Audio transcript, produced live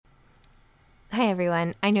Hi,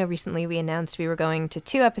 everyone. I know recently we announced we were going to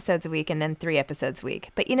 2 episodes a week and then 3 episodes a week.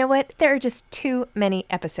 But you know what? There are just too many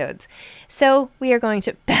episodes. So we are going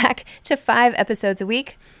back to 5 episodes a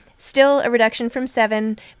week. Still a reduction from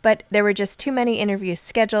 7, but there were just too many interviews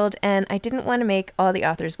scheduled, and I didn't want to make all the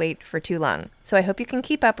authors wait for too long. So I hope you can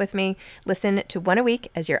keep up with me. Listen to 1 a week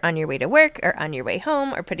as you're on your way to work or on your way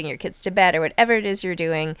home or putting your kids to bed or whatever it is you're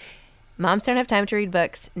doing. Moms Don't Have Time to Read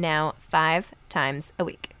Books, now 5 times a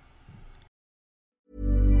week.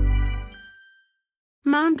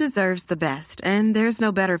 Mom deserves the best, and there's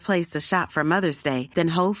no better place to shop for Mother's Day than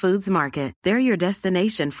Whole Foods Market. They're your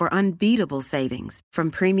destination for unbeatable savings, from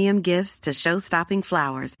premium gifts to show-stopping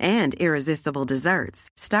flowers and irresistible desserts.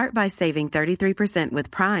 Start by saving 33% with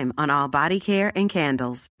Prime on all body care and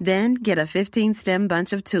candles. Then get a 15-stem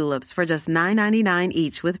bunch of tulips for just $9.99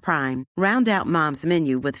 each with Prime. Round out Mom's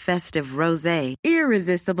menu with festive rosé,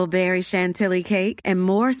 irresistible berry chantilly cake, and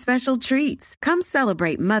more special treats. Come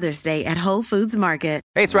celebrate Mother's Day at Whole Foods Market.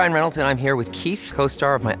 Hey, it's Ryan Reynolds, and I'm here with Keith,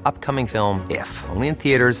 co-star of my upcoming film, If, only in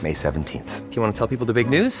theaters May 17th. Do you want to tell people the big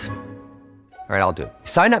news? All right, I'll do it.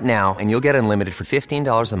 Sign up now and you'll get unlimited for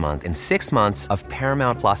 $15 a month and 6 months of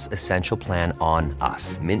Paramount Plus Essential Plan on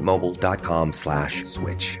us.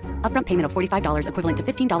 MintMobile.com/switch. Upfront payment of $45 equivalent to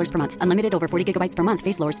 $15 per month. Unlimited over 40 gigabytes per month.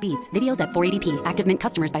 Face lower speeds. Videos at 480p. Active Mint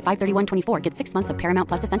customers by 531.24 get 6 months of Paramount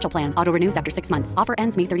Plus Essential Plan. Auto renews after 6 months. Offer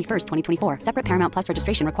ends May 31st, 2024. Separate Paramount Plus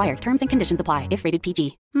registration required. Terms and conditions apply if rated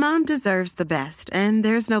PG. Mom deserves the best, and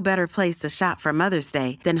there's no better place to shop for Mother's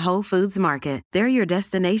Day than Whole Foods Market. They're your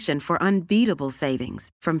destination for unbeatable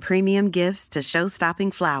savings, from premium gifts to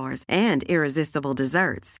show-stopping flowers and irresistible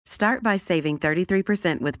desserts. Start by saving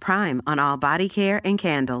 33% with Prime on all body care and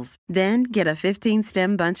candles. Then get a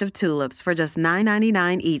 15-stem bunch of tulips for just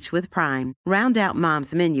 $9.99 each with Prime. Round out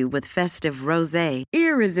Mom's menu with festive rosé,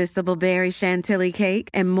 irresistible berry chantilly cake,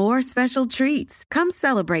 and more special treats. Come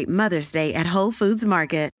celebrate Mother's Day at Whole Foods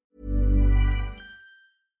Market.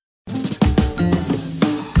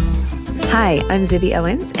 Hi, I'm Zibby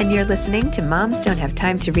Owens, and you're listening to Moms Don't Have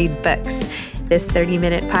Time to Read Books. This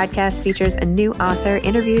 30-minute podcast features a new author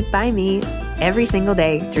interviewed by me every single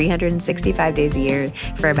day, 365 days a year,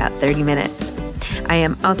 for about 30 minutes. I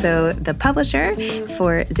am also the publisher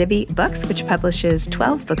for Zibby Books, which publishes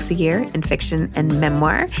 12 books a year in fiction and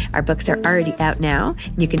memoir. Our books are already out now.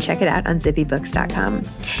 You can check it out on zibbybooks.com.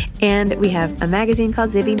 And we have a magazine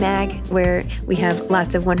called Zibby Mag, where we have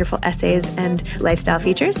lots of wonderful essays and lifestyle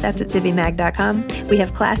features. That's at zibbymag.com. We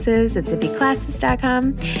have classes at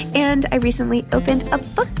zibbyclasses.com. And I recently opened a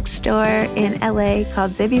bookstore in LA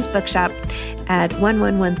called Zibby's Bookshop at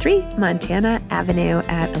 1113 Montana Avenue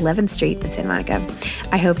at 11th Street in Santa Monica.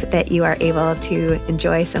 I hope that you are able to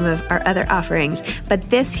enjoy some of our other offerings. But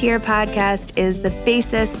this here podcast is the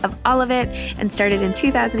basis of all of it and started in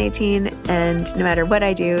 2018. And no matter what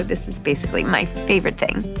I do, this is basically my favorite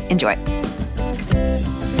thing. Enjoy.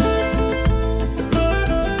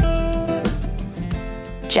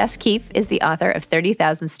 Jess Keefe is the author of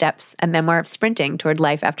 30,000 Steps, a memoir of sprinting toward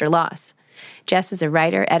life after loss. Jess is a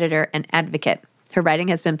writer, editor, and advocate. Her writing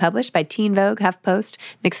has been published by Teen Vogue, HuffPost,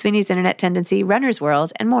 McSweeney's Internet Tendency, Runner's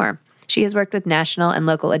World, and more. She has worked with national and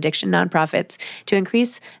local addiction nonprofits to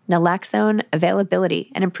increase naloxone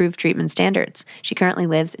availability and improve treatment standards. She currently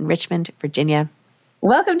lives in Richmond, Virginia.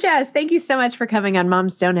 Welcome, Jess. Thank you so much for coming on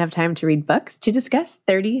Moms Don't Have Time to Read Books to discuss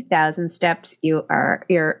 30,000 Steps.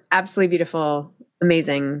 You're absolutely beautiful,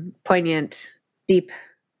 amazing, poignant, deep,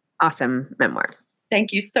 awesome memoir.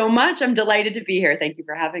 Thank you so much. I'm delighted to be here. Thank you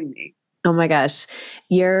for having me. Oh my gosh.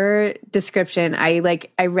 Your description, I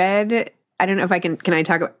read, I don't know if can I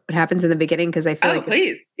talk about what happens in the beginning? Because I feel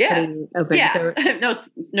please. Yeah. Pretty open. Yeah. So,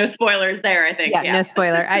 no spoilers there, I think. Yeah, no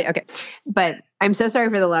spoiler. Okay. But I'm so sorry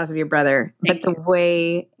for the loss of your brother. Thank you.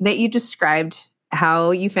 Way that you described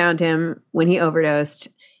how you found him when he overdosed,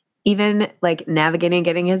 even like navigating,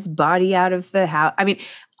 getting his body out of the house. I mean,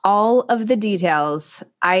 all of the details,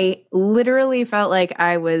 I literally felt like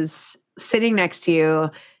I was sitting next to you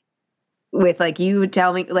with like you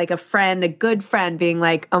tell me, like a friend, a good friend being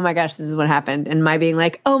like, oh my gosh, this is what happened. And my being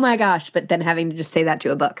like, oh my gosh, but then having to just say that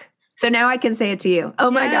to a book. So now I can say it to you. Oh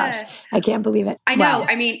my gosh, I can't believe it. I know. Wow.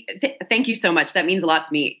 I mean, thank you so much. That means a lot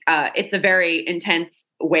to me. It's a very intense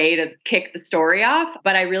way to kick the story off,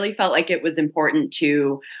 but I really felt like it was important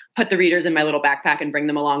to put the readers in my little backpack and bring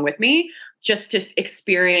them along with me, just to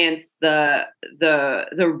experience the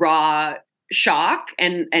raw shock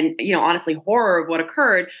and honestly horror of what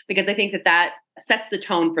occurred, because I think that sets the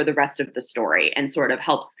tone for the rest of the story and sort of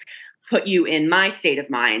helps put you in my state of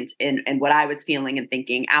mind and what I was feeling and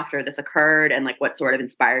thinking after this occurred, and like what sort of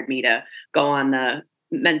inspired me to go on the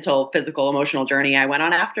mental, physical, emotional journey I went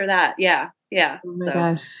on after that. Yeah. Yeah. Oh my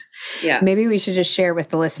gosh. Yeah. Maybe we should just share with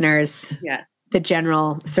the listeners the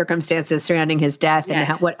general circumstances surrounding his death and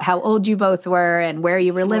how old you both were and where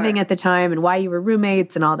you were living at the time and why you were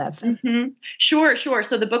roommates and all that stuff. Mm-hmm. Sure.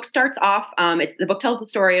 So the book starts off, the book tells the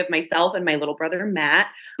story of myself and my little brother, Matt.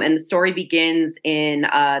 And the story begins in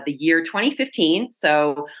the year 2015.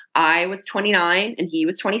 So I was 29 and he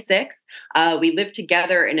was 26. We lived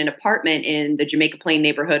together in an apartment in the Jamaica Plain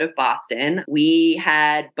neighborhood of Boston. We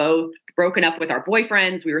had both broken up with our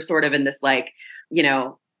boyfriends. We were sort of in this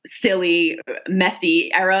silly,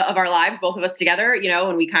 messy era of our lives, both of us together,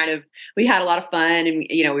 and we had a lot of fun and,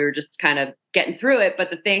 we were just kind of getting through it. But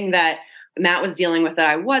the thing that Matt was dealing with that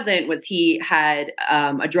I wasn't was he had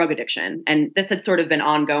a drug addiction. And this had sort of been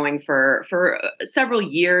ongoing for several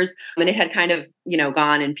years. And it had kind of,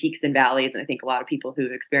 gone in peaks and valleys. And I think a lot of people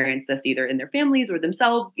who've experienced this either in their families or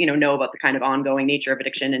themselves, know about the kind of ongoing nature of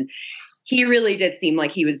addiction. And he really did seem like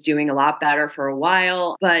he was doing a lot better for a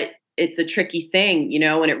while, but it's a tricky thing,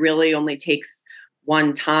 and it really only takes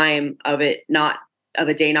one time of a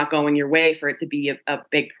day not going your way for it to be a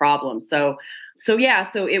big problem. So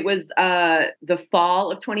it was the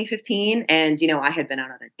fall of 2015, and I had been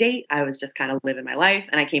out on a date. I was just kind of living my life,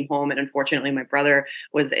 and I came home, and unfortunately, my brother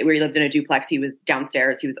we lived in a duplex. He was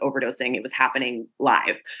downstairs. He was overdosing. It was happening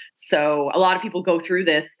live. So a lot of people go through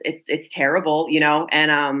this. It's terrible,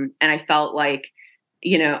 and I felt like,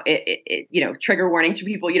 trigger warning to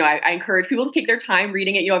people. I encourage people to take their time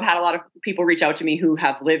reading it. I've had a lot of people reach out to me who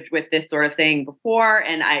have lived with this sort of thing before.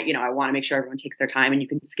 And I want to make sure everyone takes their time, and you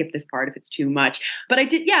can skip this part if it's too much. But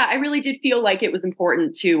I really did feel like it was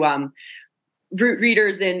important to root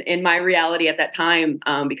readers in my reality at that time,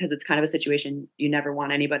 because it's kind of a situation you never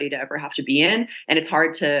want anybody to ever have to be in. And it's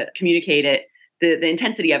hard to communicate it, the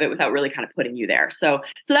intensity of it, without really kind of putting you there. So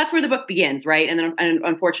that's where the book begins, right? And then,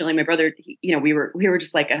 unfortunately, my brother, we were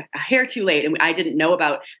just like a hair too late, and I didn't know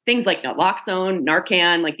about things like naloxone,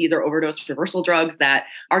 Narcan. Like, these are overdose reversal drugs that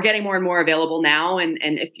are getting more and more available now. And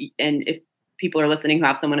if people are listening who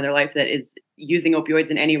have someone in their life that is using opioids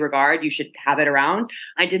in any regard, you should have it around.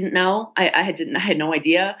 I didn't know. I had no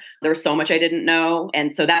idea. There was so much I didn't know,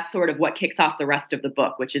 and so that's sort of what kicks off the rest of the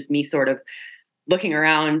book, which is me sort of looking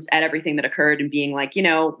around at everything that occurred and being like,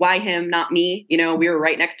 why him, not me? We were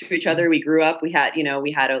right next to each other. We grew up. We had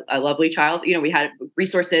a lovely child. We had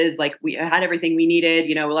resources. Like, we had everything we needed.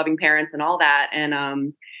 Loving parents and all that.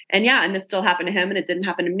 And this still happened to him, and it didn't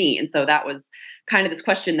happen to me. And so that was kind of this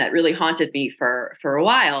question that really haunted me for a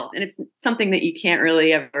while. And it's something that you can't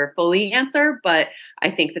really ever fully answer, but I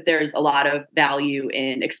think that there's a lot of value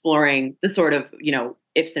in exploring the sort of,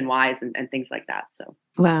 ifs and whys and things like that. So.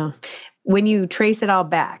 Wow. When you trace it all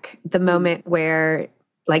back, the moment where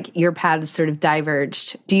like your paths sort of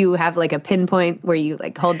diverged, do you have like a pinpoint where you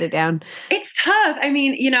like hold it down? It's tough. I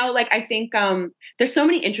mean, I think there's so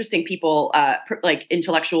many interesting people, like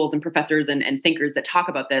intellectuals and professors and thinkers that talk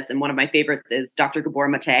about this. And one of my favorites is Dr. Gabor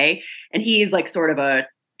Mate. And he's like sort of a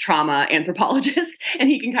trauma anthropologist, and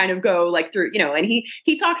he can kind of go like through, and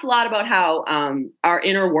he talks a lot about how our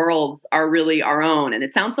inner worlds are really our own. And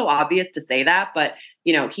it sounds so obvious to say that, but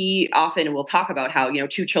he often will talk about how,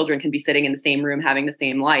 two children can be sitting in the same room having the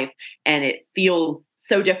same life, and it feels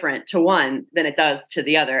so different to one than it does to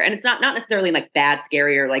the other. And it's not necessarily in like bad,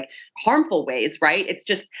 scary, or like harmful ways, right? It's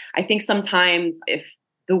just, I think sometimes if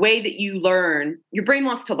the way that you learn, your brain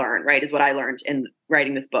wants to learn, right, is what I learned in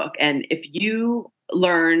writing this book. And if you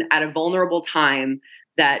learn at a vulnerable time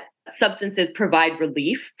that substances provide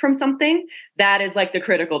relief from something, that is like the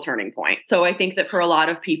critical turning point. So I think that for a lot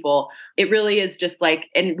of people, it really is just like,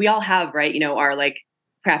 and we all have, right, our like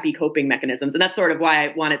crappy coping mechanisms. And that's sort of why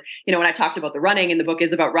I wanted, when I talked about the running, and the book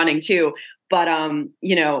is about running too, but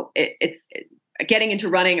it's getting into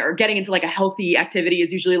running or getting into like a healthy activity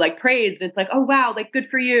is usually like praised. And it's like, oh, wow, like good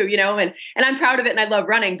for you, and I'm proud of it and I love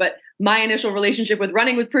running. But my initial relationship with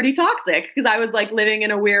running was pretty toxic because I was like living in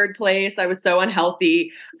a weird place. I was so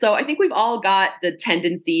unhealthy. So I think we've all got the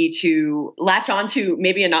tendency to latch onto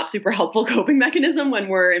maybe a not super helpful coping mechanism when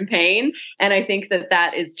we're in pain. And I think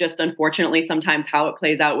that is just unfortunately sometimes how it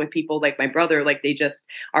plays out with people like my brother. Like, they just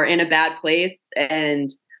are in a bad place, and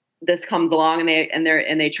this comes along and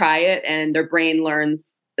they try it, and their brain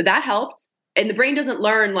learns that helped. And the brain doesn't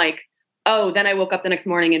learn like, oh, then I woke up the next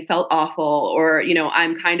morning and felt awful, or,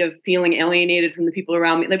 I'm kind of feeling alienated from the people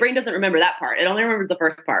around me. The brain doesn't remember that part. It only remembers the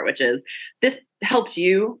first part, which is this helped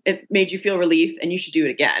you. It made you feel relief, and you should do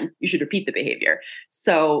it again. You should repeat the behavior.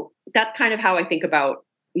 So that's kind of how I think about,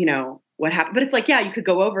 what happened. But it's like, yeah, you could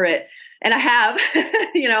go over it And I have,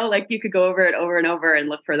 like you could go over it over and over and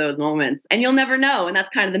look for those moments and you'll never know. And that's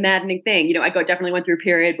kind of the maddening thing. I definitely went through a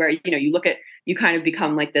period where, you kind of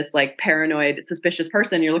become like this like paranoid, suspicious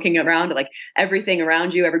person. You're looking around at like everything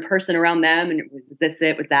around you, every person around them. And was this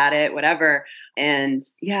it? Was that it? Whatever. And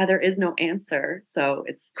yeah, there is no answer. So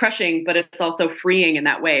it's crushing, but it's also freeing in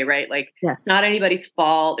that way, right? Like yes. It's not anybody's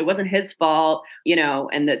fault. It wasn't his fault,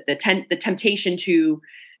 and the temptation to,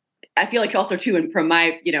 I feel like also too, and from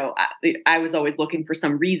my, I was always looking for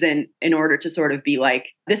some reason in order to sort of be like,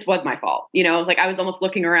 this was my fault, like I was almost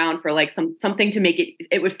looking around for like something to make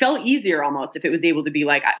it would feel easier almost if it was able to be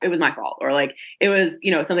like, it was my fault, or like it was,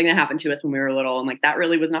 something that happened to us when we were little. And like, that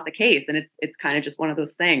really was not the case. And it's kind of just one of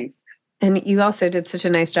those things. And you also did such a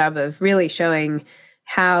nice job of really showing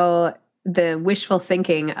how the wishful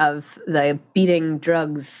thinking of the beating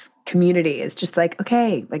drugs community is just like,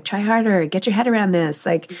 okay, like try harder, get your head around this,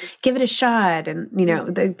 like give it a shot. And,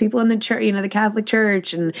 the people in the church, the Catholic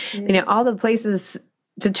Church and, all the places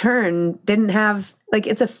to turn didn't have, like,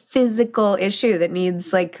 it's a physical issue that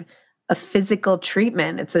needs like a physical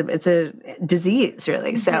treatment. It's a disease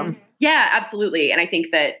really. So yeah, absolutely. And I think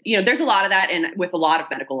that, there's a lot of that and with a lot of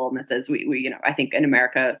medical illnesses, we I think in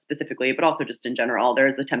America specifically, but also just in general,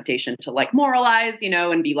 there's a temptation to like moralize,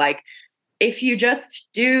 and be like, if you just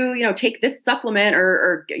do, take this supplement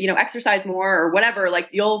or exercise more or whatever, like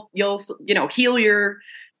you'll heal your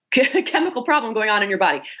chemical problem going on in your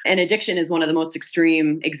body. And addiction is one of the most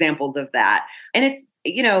extreme examples of that. And it's,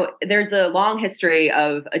 there's a long history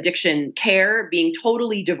of addiction care being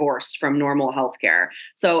totally divorced from normal healthcare.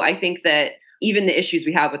 So I think that even the issues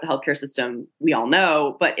we have with the healthcare system, we all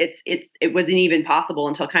know, but it wasn't even possible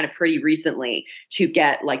until kind of pretty recently to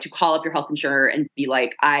get like to call up your health insurer and be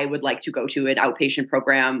like, I would like to go to an outpatient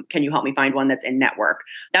program. Can you help me find one that's in network?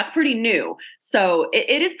 That's pretty new. So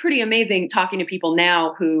it is pretty amazing talking to people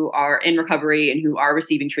now who are in recovery and who are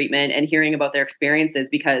receiving treatment and hearing about their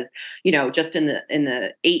experiences because, just in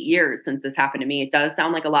the 8 years since this happened to me, it does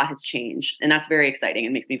sound like a lot has changed. And that's very exciting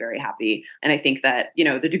and makes me very happy. And I think that,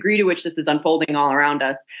 the degree to which this is unfolding all around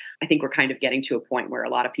us, I think we're kind of getting to a point where a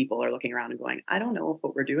lot of people are looking around and going, I don't know if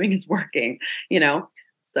what we're doing is working,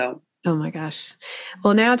 so. Oh my gosh.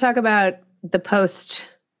 Well, now talk about the post,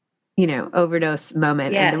 overdose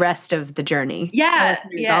moment and the rest of the journey. Yeah.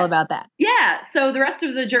 It's all about that. Yeah. So the rest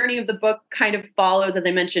of the journey of the book kind of follows, as I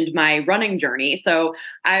mentioned, my running journey. So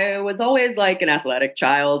I was always like an athletic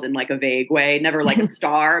child in like a vague way, never like a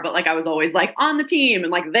star, but like I was always like on the team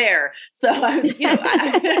and like there. So I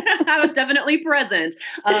was definitely present.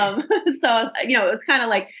 So, it was kind of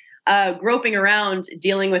like, groping around,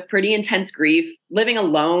 dealing with pretty intense grief, living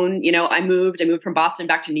alone. I moved from Boston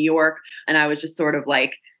back to New York and I was just sort of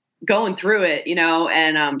like, going through it,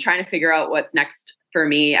 and trying to figure out what's next for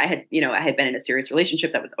me. I had been in a serious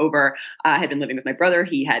relationship that was over. I had been living with my brother.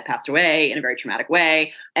 He had passed away in a very traumatic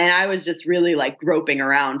way. And I was just really like groping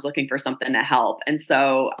around looking for something to help. And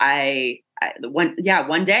so one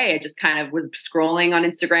day I just kind of was scrolling on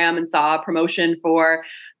Instagram and saw a promotion for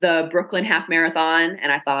the Brooklyn Half Marathon.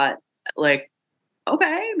 And I thought like,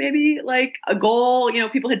 okay, maybe like a goal,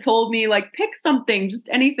 people had told me like, pick something, just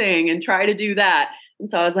anything and try to do that. And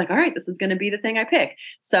so I was like, all right, this is going to be the thing I pick.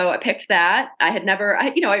 So I picked that. I had never,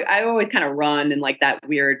 I always kind of run in like that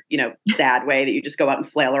weird, sad way that you just go out and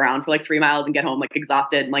flail around for like 3 miles and get home like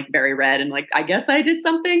exhausted and like very red. And like, I guess I did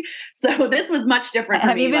something. So this was much different for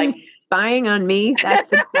Have me. you been spying on me?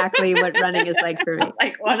 That's exactly what running is like for me.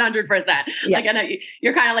 Like 100%. Yeah. Like, I know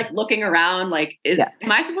you're kind of like looking around, like,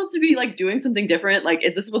 am I supposed to be like doing something different? Like,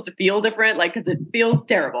 is this supposed to feel different? Like, cause it feels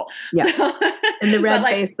terrible. Yeah. So, and the red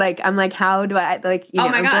face, like, I'm like, how do I like,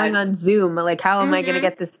 I'm going on Zoom. Like, how am I going to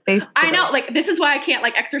get this face? I know. Like, this is why I can't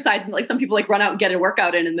like exercise. And like some people like run out and get a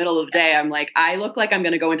workout in the middle of the day. I'm like, I look like I'm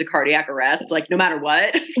going to go into cardiac arrest, like no matter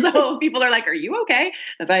what. So people are like, are you okay?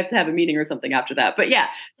 If I have to have a meeting or something after that. But yeah,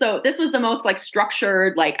 so this was the most like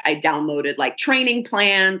structured, like I downloaded like training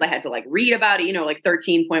plans. I had to like read about it, like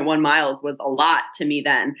 13.1 miles was a lot to me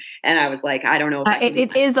then. And I was like, I don't know. If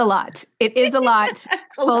it is a lot. It is a lot.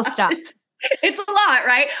 Full stop. It's a lot,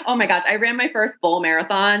 right? Oh my gosh. I ran my first full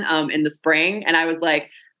marathon in the spring and I was like,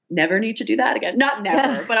 never need to do that again. Not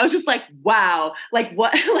never, but I was just like, wow, like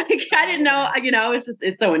what, like I didn't know, it's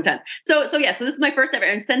so intense. So yeah, so this is my first ever.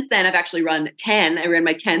 And since then I've actually run 10. I ran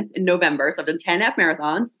my 10th in November. So I've done 10 half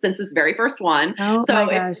marathons since this very first one. Oh so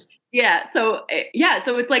my gosh. So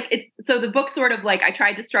it's like, so the book sort of like, I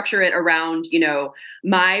tried to structure it around,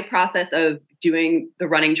 my process of doing the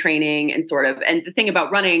running training and the thing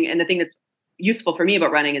about running and the thing that's useful for me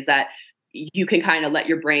about running is that you can kind of let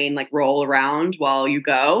your brain like roll around while you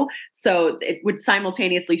go. So it would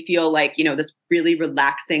simultaneously feel like, this really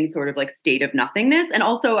relaxing sort of like state of nothingness. And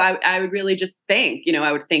also I would really just think,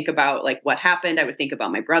 I would think about like what happened. I would think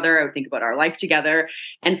about my brother. I would think about our life together.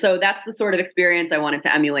 And so that's the sort of experience I wanted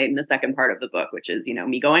to emulate in the second part of the book, which is,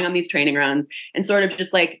 me going on these training runs and sort of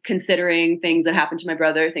just like considering things that happened to my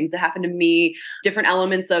brother, things that happened to me, different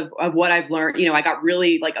elements of what I've learned. I got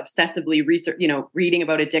really like obsessively reading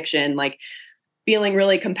about addiction, like feeling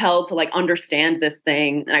really compelled to like understand this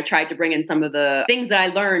thing. And I tried to bring in some of the things that I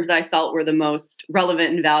learned that I felt were the most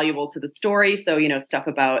relevant and valuable to the story. So, stuff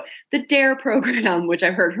about the DARE program, which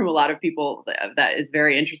I've heard from a lot of people that is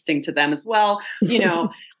very interesting to them as well.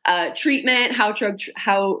 Treatment, how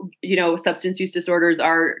substance use disorders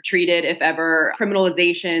are treated, if ever,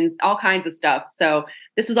 criminalizations, all kinds of stuff. So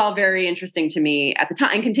this was all very interesting to me at the time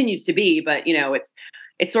and continues to be, but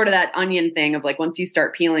it's sort of that onion thing of like, once you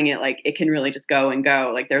start peeling it, like it can really just go and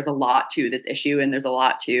go. Like there's a lot to this issue and there's a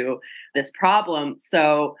lot to this problem.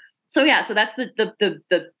 So that's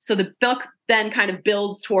so the book then kind of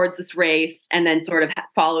builds towards this race and then sort of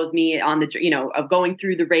follows me on the, of going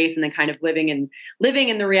through the race and then kind of living in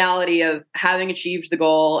the reality of having achieved the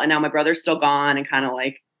goal. And now my brother's still gone and kind of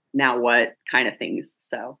like, now what kind of things.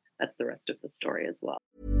 So that's the rest of the story as well.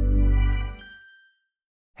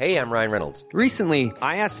 Hey, I'm Ryan Reynolds. Recently,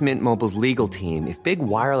 I asked Mint Mobile's legal team if big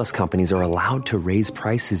wireless companies are allowed to raise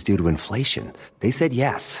prices due to inflation. They said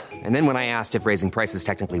yes. And then when I asked if raising prices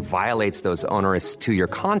technically violates those onerous 2-year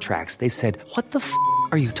contracts, they said, "What the f***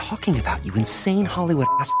 are you talking about, you insane Hollywood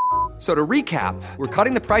ass f- So to recap, we're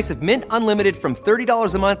cutting the price of Mint Unlimited from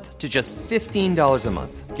 $30 a month to just $15 a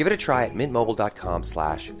month. Give it a try at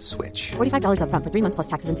mintmobile.com/switch. $45 up front for 3 months plus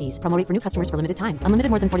taxes and fees. Promo rate for new customers for limited time. Unlimited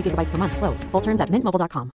more than 40 gigabytes per month. Slows full terms at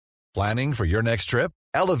mintmobile.com. Planning for your next trip?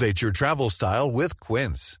 Elevate your travel style with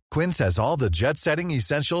Quince. Quince has all the jet-setting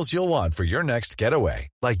essentials you'll want for your next getaway,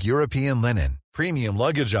 like European linen, premium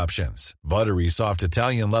luggage options, buttery soft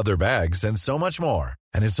Italian leather bags, and so much more.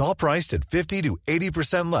 And it's all priced at 50 to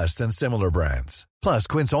 80% less than similar brands. Plus,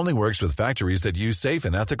 Quince only works with factories that use safe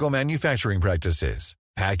and ethical manufacturing practices.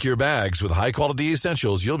 Pack your bags with high-quality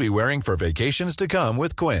essentials you'll be wearing for vacations to come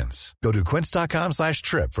with Quince. Go to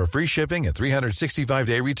quince.com/trip for free shipping and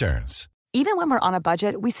 365-day returns. Even when we're on a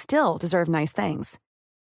budget, we still deserve nice things.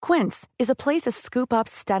 Quince is a place to scoop up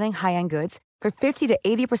stunning high-end goods for 50 to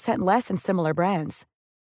 80% less than similar brands.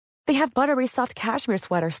 They have buttery soft cashmere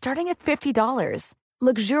sweaters starting at $50,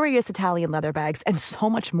 luxurious Italian leather bags, and so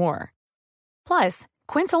much more. Plus,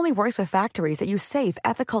 Quince only works with factories that use safe,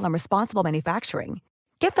 ethical, and responsible manufacturing.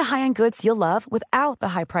 Get the high-end goods you'll love without the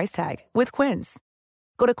high price tag with Quince.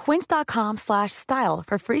 Go to quince.com/style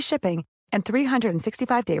for free shipping and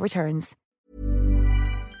 365-day returns.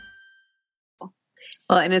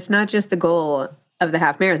 Well, and it's not just the goal of the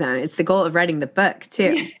half marathon. It's the goal of writing the book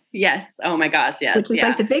too. Yes. Oh my gosh. Yes. Which is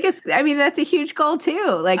like the biggest, that's a huge goal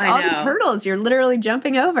too. Like all these hurdles you're literally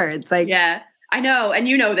jumping over. It's like, yeah. I know. And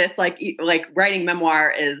this, like writing memoir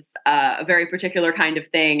is a very particular kind of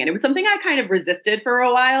thing. And it was something I kind of resisted for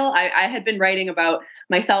a while. I had been writing about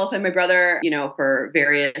myself and my brother, for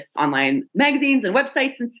various online magazines and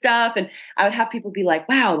websites and stuff. And I would have people be like,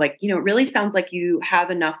 wow, like, it really sounds like you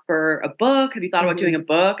have enough for a book. Have you thought about doing a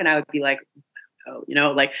book? And I would be like, oh,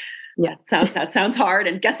 yeah, that sounds hard.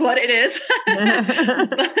 And guess what? It is.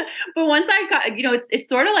 but once I got, it's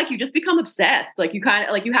sort of like you just become obsessed. Like you kind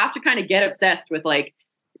of like, you have to kind of get obsessed with like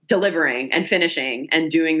delivering and finishing and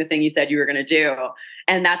doing the thing you said you were going to do.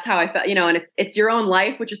 And that's how I felt, and it's your own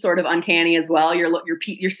life, which is sort of uncanny as well. You're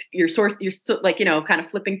kind of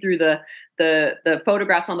flipping through the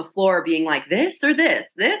photographs on the floor being like this or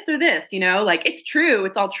this or this, like it's true.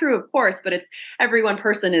 It's all true, of course, but it's every one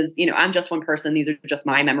person is, I'm just one person. These are just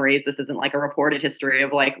my memories. This isn't like a reported history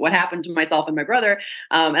of like what happened to myself and my brother.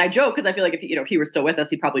 And I joke because I feel like if he were still with us,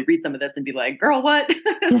 he'd probably read some of this and be like, girl, what?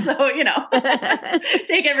 So,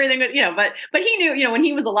 take everything, but he knew, when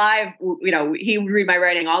he was alive, he would read my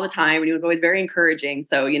writing all the time and he was always very encouraging.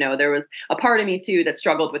 So, there was a part of me too that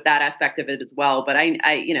struggled with that aspect of it as well. But I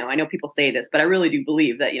know people say this, but I really do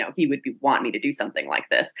believe that, he would want me to do something like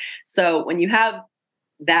this. So when you have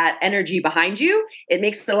that energy behind you, it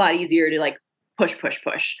makes it a lot easier to like push.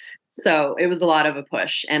 So it was a lot of a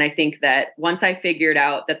push. And I think that once I figured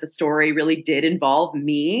out that the story really did involve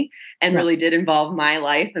me and really did involve my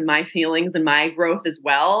life and my feelings and my growth as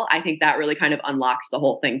well, I think that really kind of unlocked the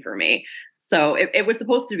whole thing for me. So it was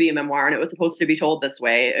supposed to be a memoir and it was supposed to be told this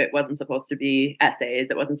way. It wasn't supposed to be essays.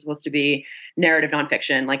 It wasn't supposed to be narrative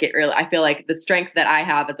nonfiction. Like I feel like the strength that I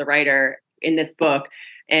have as a writer in this book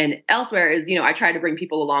and elsewhere is, I try to bring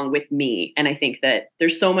people along with me. And I think that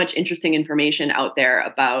there's so much interesting information out there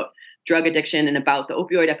about drug addiction and about the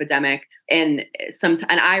opioid epidemic. And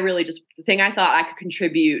I really just, the thing I thought I could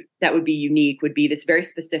contribute that would be unique would be this very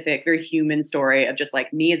specific, very human story of just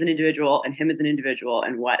like me as an individual and him as an individual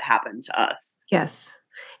and what happened to us. Yes.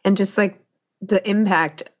 And just like the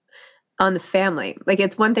impact on the family. Like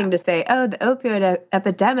it's one thing to say, oh, the opioid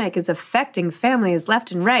epidemic is affecting families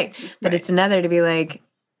left and right. But It's another to be like,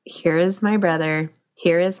 here is my brother,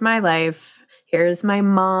 here is my life, here is my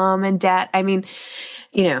mom and dad. I mean,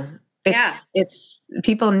 it's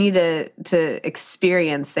people need to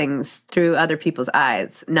experience things through other people's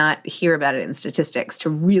eyes, not hear about it in statistics to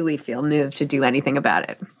really feel moved to do anything about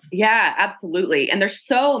it. Yeah, absolutely. And there's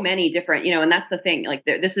so many different, and that's the thing, like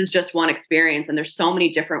this is just one experience and there's so many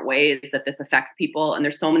different ways that this affects people. And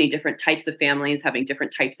there's so many different types of families having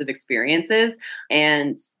different types of experiences.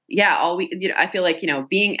 And I feel like,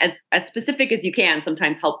 being as specific as you can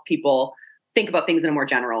sometimes helps people think about things in a more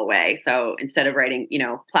general way. So instead of writing,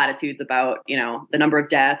 platitudes about, the number of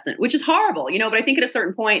deaths, which is horrible, but I think at a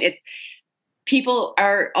certain point people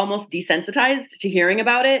are almost desensitized to hearing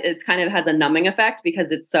about it. It's kind of has a numbing effect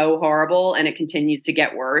because it's so horrible and it continues to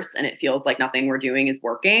get worse and it feels like nothing we're doing is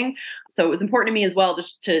working. So it was important to me as well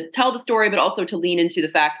to tell the story, but also to lean into the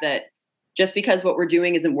fact that just because what we're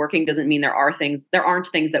doing isn't working doesn't mean there aren't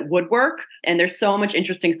things that would work. And there's so much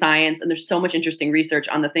interesting science and there's so much interesting research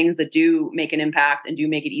on the things that do make an impact and do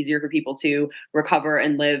make it easier for people to recover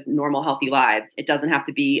and live normal, healthy lives. It doesn't have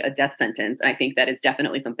to be a death sentence. And I think that is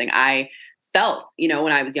definitely something I felt,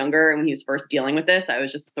 when I was younger and when he was first dealing with this. I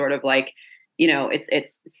was just sort of like, I'm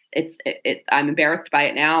embarrassed by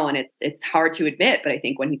it now, and it's hard to admit. But I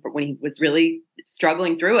think when he was really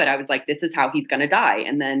struggling through it, I was like, this is how he's going to die,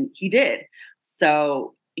 and then he did.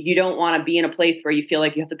 So you don't want to be in a place where you feel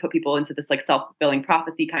like you have to put people into this like self-fulfilling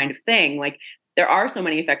prophecy kind of thing. Like there are so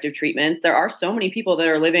many effective treatments. There are so many people that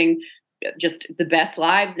are living just the best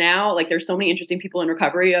lives now. Like there's so many interesting people in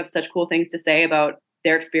recovery who have such cool things to say about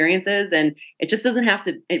their experiences, and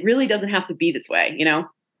it really doesn't have to be this way, I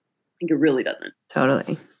think it really doesn't.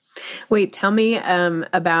 Totally. Wait, tell me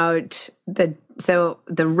about the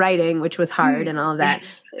writing, which was hard and all of that.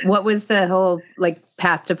 Yes. What was the whole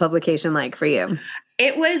path to publication like for you?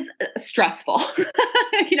 It was stressful,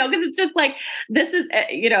 because it's just like, this is,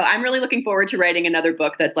 I'm really looking forward to writing another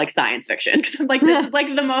book that's like science fiction. Like this is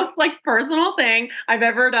like the most like personal thing I've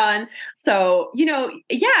ever done. So, you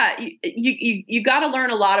got to learn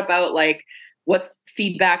a lot about like what's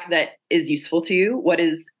feedback that is useful to you, what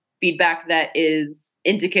is feedback that is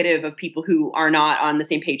indicative of people who are not on the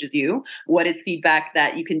same page as you, what is feedback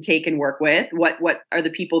that you can take and work with, what are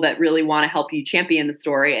the people that really want to help you champion the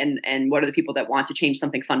story, and what are the people that want to change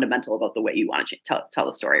something fundamental about the way you want to tell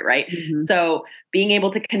the story, right? Mm-hmm. So being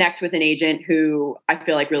able to connect with an agent who I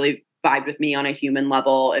feel like really vibed with me on a human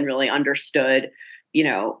level and really understood,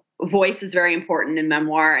 voice is very important in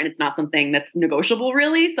memoir, and it's not something that's negotiable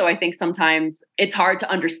really. So I think sometimes it's hard to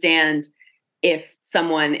understand if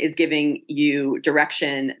someone is giving you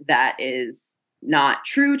direction that is not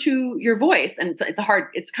true to your voice. And it's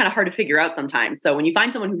kind of hard to figure out sometimes. So when you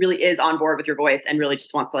find someone who really is on board with your voice and really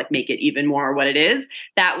just wants to like make it even more what it is,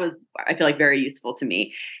 that was, I feel like, very useful to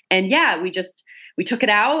me. And yeah, we took it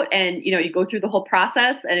out, and, you go through the whole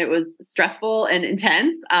process, and it was stressful and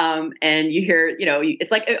intense. And you hear,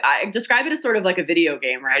 it's like, I describe it as sort of like a video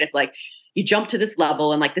game, right? It's like, you jump to this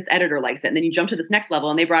level and like this editor likes it. And then you jump to this next level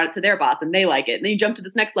and they brought it to their boss and they like it. And then you jump to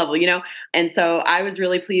this next level, And so I was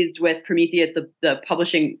really pleased with Prometheus, the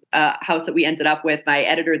publishing house that we ended up with. My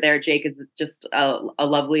editor there, Jake, is just a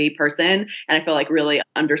lovely person. And I feel like really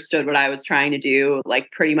understood what I was trying to do, like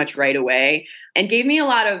pretty much right away, and gave me a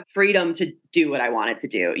lot of freedom to do what I wanted to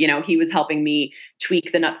do. He was helping me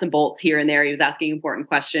tweak the nuts and bolts here and there. He was asking important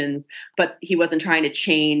questions, but he wasn't trying to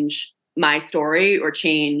change my story or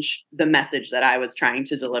change the message that I was trying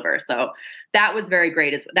to deliver. So that was very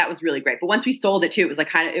great. That was really great. But once we sold it too, it was like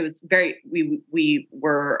we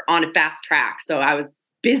were on a fast track. So I was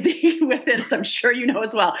busy with it, as I'm sure you know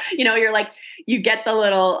as well. You're like, you get the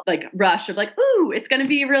little like rush of like, ooh, it's going to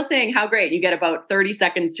be a real thing. How great. You get about 30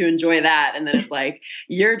 seconds to enjoy that. And then it's like,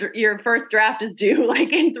 your first draft is due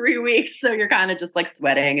like in 3 weeks. So you're kind of just like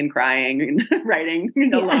sweating and crying and writing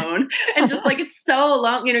alone. And just like, it's so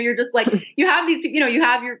long, you're just like, you have these, you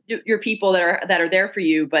have your people that are there for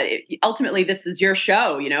you, but ultimately ultimately this is your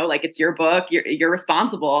show, like it's your book, you're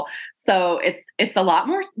responsible. So it's a lot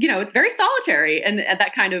more, it's very solitary. And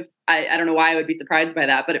that kind of, I don't know why I would be surprised by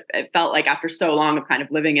that, but it felt like after so long of kind of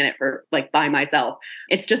living in it for like by myself,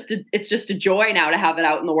 it's just a joy now to have it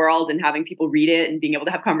out in the world and having people read it and being able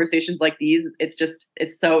to have conversations like these.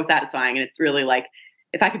 It's so satisfying. And it's really like,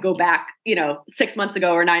 if I could go back, 6 months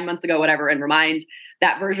ago or 9 months ago, whatever, and remind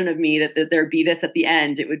that version of me that there'd be this at the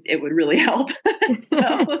end, it would really help.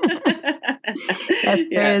 Yes,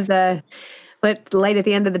 there is a light at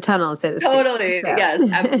the end of the tunnel. So totally. So.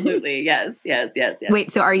 Yes, absolutely. Yes.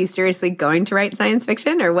 Wait, so are you seriously going to write science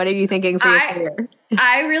fiction, or what are you thinking for your career?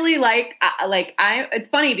 I really it's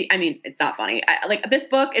funny. I mean, it's not funny. This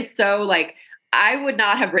book is so like, I would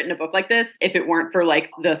not have written a book like this if it weren't for like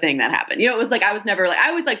the thing that happened. It was like, I was never like, I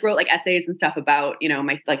always like wrote like essays and stuff about,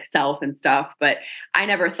 my like self and stuff, but I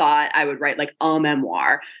never thought I would write like a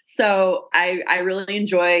memoir. So I really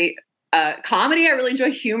enjoy comedy. I really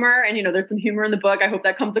enjoy humor, and there's some humor in the book. I hope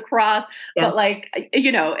that comes across. Yes. But like, I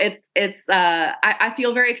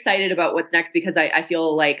feel very excited about what's next, because I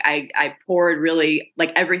feel like I poured really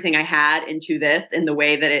like everything I had into this in the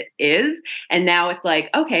way that it is, and now it's like,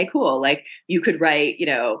 okay, cool. Like you could write,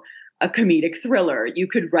 a comedic thriller. You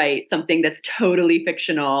could write something that's totally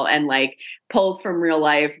fictional and like pulls from real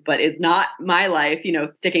life, but is not my life.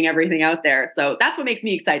 Sticking everything out there. So that's what makes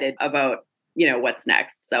me excited about what's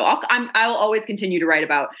next. So I'll always continue to write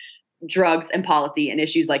about drugs and policy and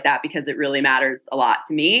issues like that, because it really matters a lot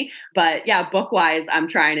to me. But yeah, book wise, I'm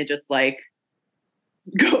trying to just like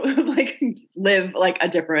go like live like a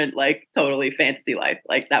different, like totally fantasy life.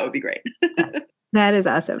 Like that would be great. That is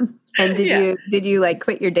awesome. And did you like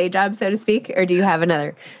quit your day job, so to speak, or do you have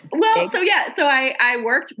another? Well, so I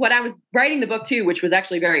worked when I was writing the book too, which was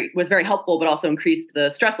actually very helpful, but also increased the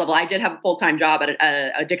stress level. I did have a full-time job at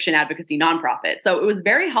an addiction advocacy nonprofit. So it was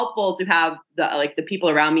very helpful to have the people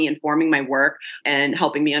around me informing my work and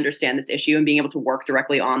helping me understand this issue and being able to work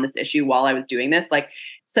directly on this issue while I was doing this.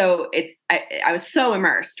 So I was so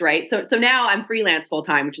immersed, right? So now I'm freelance full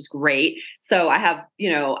time, which is great. So I have,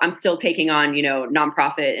 I'm still taking on,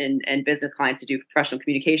 nonprofit and business clients to do professional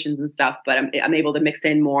communications and stuff, but I'm able to mix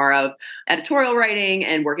in more of editorial writing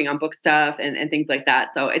and working on book stuff and things like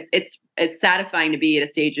that. So it's satisfying to be at a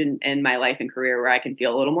stage in my life and career where I can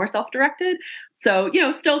feel a little more self-directed. So,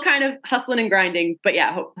 still kind of hustling and grinding, but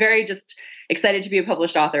yeah, very just excited to be a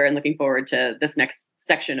published author and looking forward to this next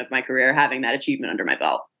section of my career, having that achievement under my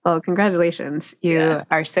belt. Well, congratulations. You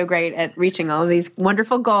are so great at reaching all of these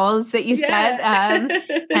wonderful goals that you set.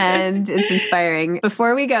 And it's inspiring.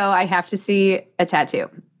 Before we go, I have to see a tattoo.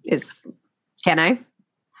 Can I?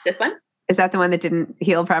 This one? Is that the one that didn't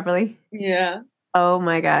heal properly? Yeah. Oh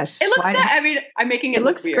my gosh. It looks I'm making it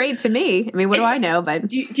looks weird. Great to me. I mean, what do I know? But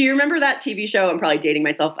do you remember that TV show? I'm probably dating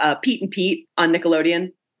myself. Pete and Pete on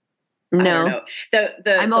Nickelodeon. No.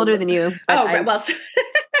 I'm older than you. Right. Well,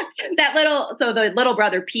 the little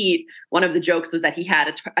brother Pete, one of the jokes was that he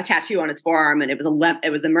had a tattoo on his forearm, and it was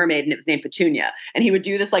a mermaid, and it was named Petunia, and he would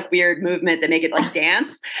do this like weird movement that make it like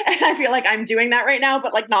dance. And I feel like I'm doing that right now,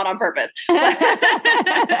 but like not on purpose.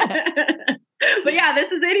 But yeah,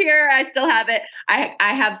 this is it here. I still have it. I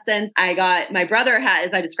have since my brother had,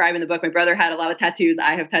 as I describe in the book, my brother had a lot of tattoos.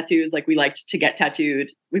 I have tattoos. Like we liked to get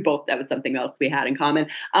tattooed. That was something else we had in common.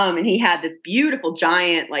 And he had this beautiful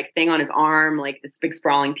giant like thing on his arm, like this big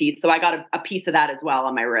sprawling piece. So I got a piece of that as well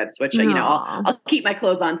on my ribs, which, I'll keep my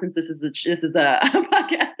clothes on since this is a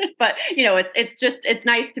podcast. But it's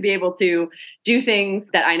nice to be able to do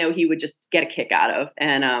things that I know he would just get a kick out of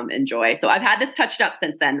and enjoy. So I've had this touched up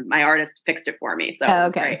since then. My artist fixed it for me. So it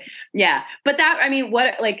was great. Yeah. But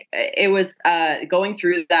it was going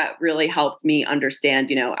through that really helped me understand,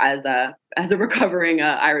 as a recovering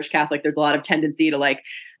Irish Catholic, there's a lot of tendency to like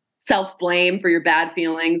self-blame for your bad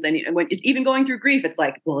feelings. And when even going through grief, it's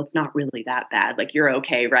like, well, it's not really that bad. Like you're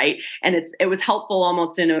okay. Right. And it was helpful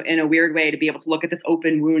almost in a weird way to be able to look at this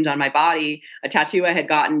open wound on my body, a tattoo I had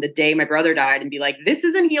gotten the day my brother died, and be like, this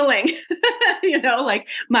isn't healing. Like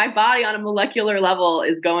my body on a molecular level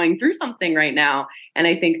is going through something right now. And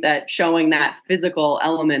I think that showing that physical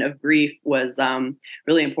element of grief was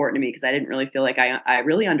really important to me, because I didn't really feel like I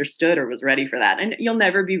really understood or was ready for that. And you'll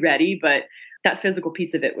never be ready, but that physical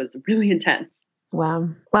piece of it was really intense. Wow.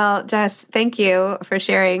 Well, Jess, thank you for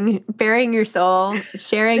bearing your soul,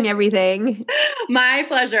 sharing everything. My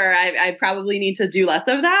pleasure. I probably need to do less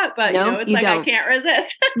of that, but it's like don't. I can't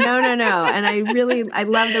resist. No. And I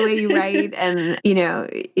love the way you write, and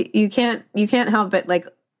you can't help but like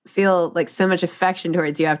feel like so much affection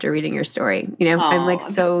towards you after reading your story. I'm like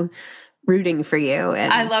so rooting for you.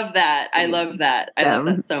 And I love that. I love that. I love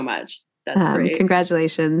that so much. That's great.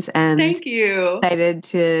 Congratulations. And thank you. Excited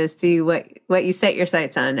to see what you set your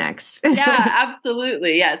sights on next. Yeah,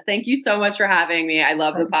 absolutely. Yes. Thank you so much for having me. I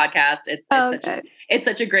love the podcast. It's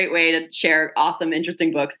such a great way to share awesome,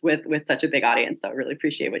 interesting books with such a big audience. So I really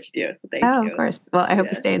appreciate what you do. So thank you. Of course. Well, I hope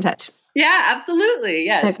you stay in touch. Yeah, absolutely.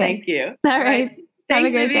 Yes. Okay. Thank you. All right. Have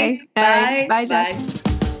a great day. Bye. Bye, Jeff.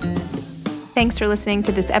 Thanks for listening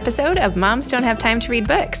to this episode of Moms Don't Have Time to Read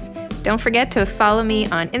Books. Don't forget to follow me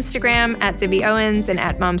on Instagram at Zibby Owens and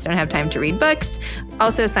at Moms Don't Have Time to Read Books.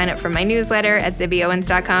 Also sign up for my newsletter at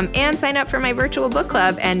zibbyowens.com and sign up for my virtual book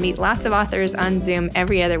club and meet lots of authors on Zoom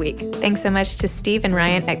every other week. Thanks so much to Steve and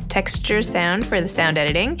Ryan at Texture Sound for the sound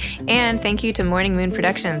editing. And thank you to Morning Moon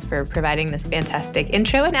Productions for providing this fantastic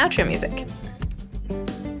intro and outro music.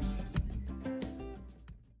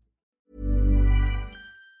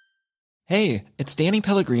 Hey, it's Danny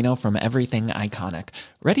Pellegrino from Everything Iconic.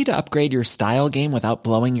 Ready to upgrade your style game without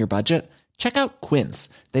blowing your budget? Check out Quince.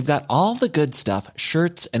 They've got all the good stuff,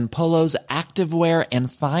 shirts and polos, activewear, and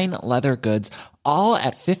fine leather goods, all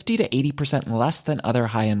at 50 to 80% less than other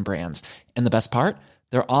high-end brands. And the best part?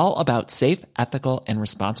 They're all about safe, ethical, and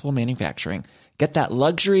responsible manufacturing. Get that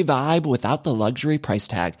luxury vibe without the luxury price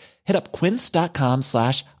tag. Hit up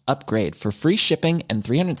quince.com/upgrade for free shipping and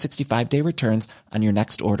 365-day returns on your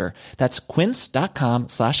next order. That's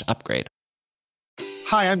quince.com/upgrade.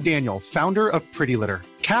 Hi, I'm Daniel, founder of Pretty Litter.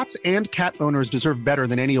 Cats and cat owners deserve better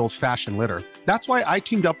than any old-fashioned litter. That's why I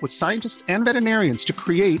teamed up with scientists and veterinarians to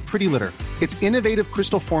create Pretty Litter. Its innovative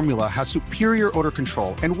crystal formula has superior odor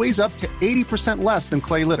control and weighs up to 80% less than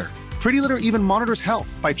clay litter. Pretty Litter even monitors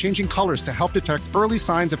health by changing colors to help detect early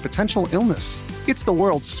signs of potential illness. It's the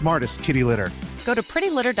world's smartest kitty litter. Go to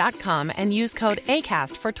prettylitter.com and use code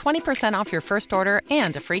ACAST for 20% off your first order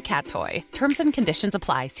and a free cat toy. Terms and conditions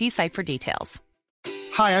apply. See site for details.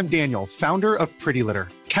 Hi, I'm Daniel, founder of Pretty Litter.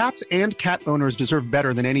 Cats and cat owners deserve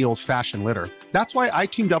better than any old-fashioned litter. That's why I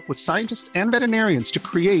teamed up with scientists and veterinarians to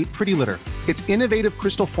create Pretty Litter. Its innovative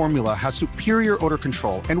crystal formula has superior odor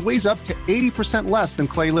control and weighs up to 80% less than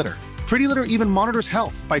clay litter. Pretty Litter even monitors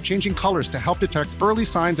health by changing colors to help detect early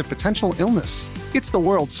signs of potential illness. It's the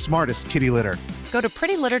world's smartest kitty litter. Go to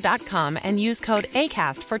prettylitter.com and use code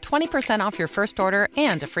ACAST for 20% off your first order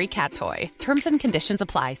and a free cat toy. Terms and conditions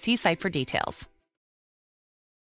apply. See site for details.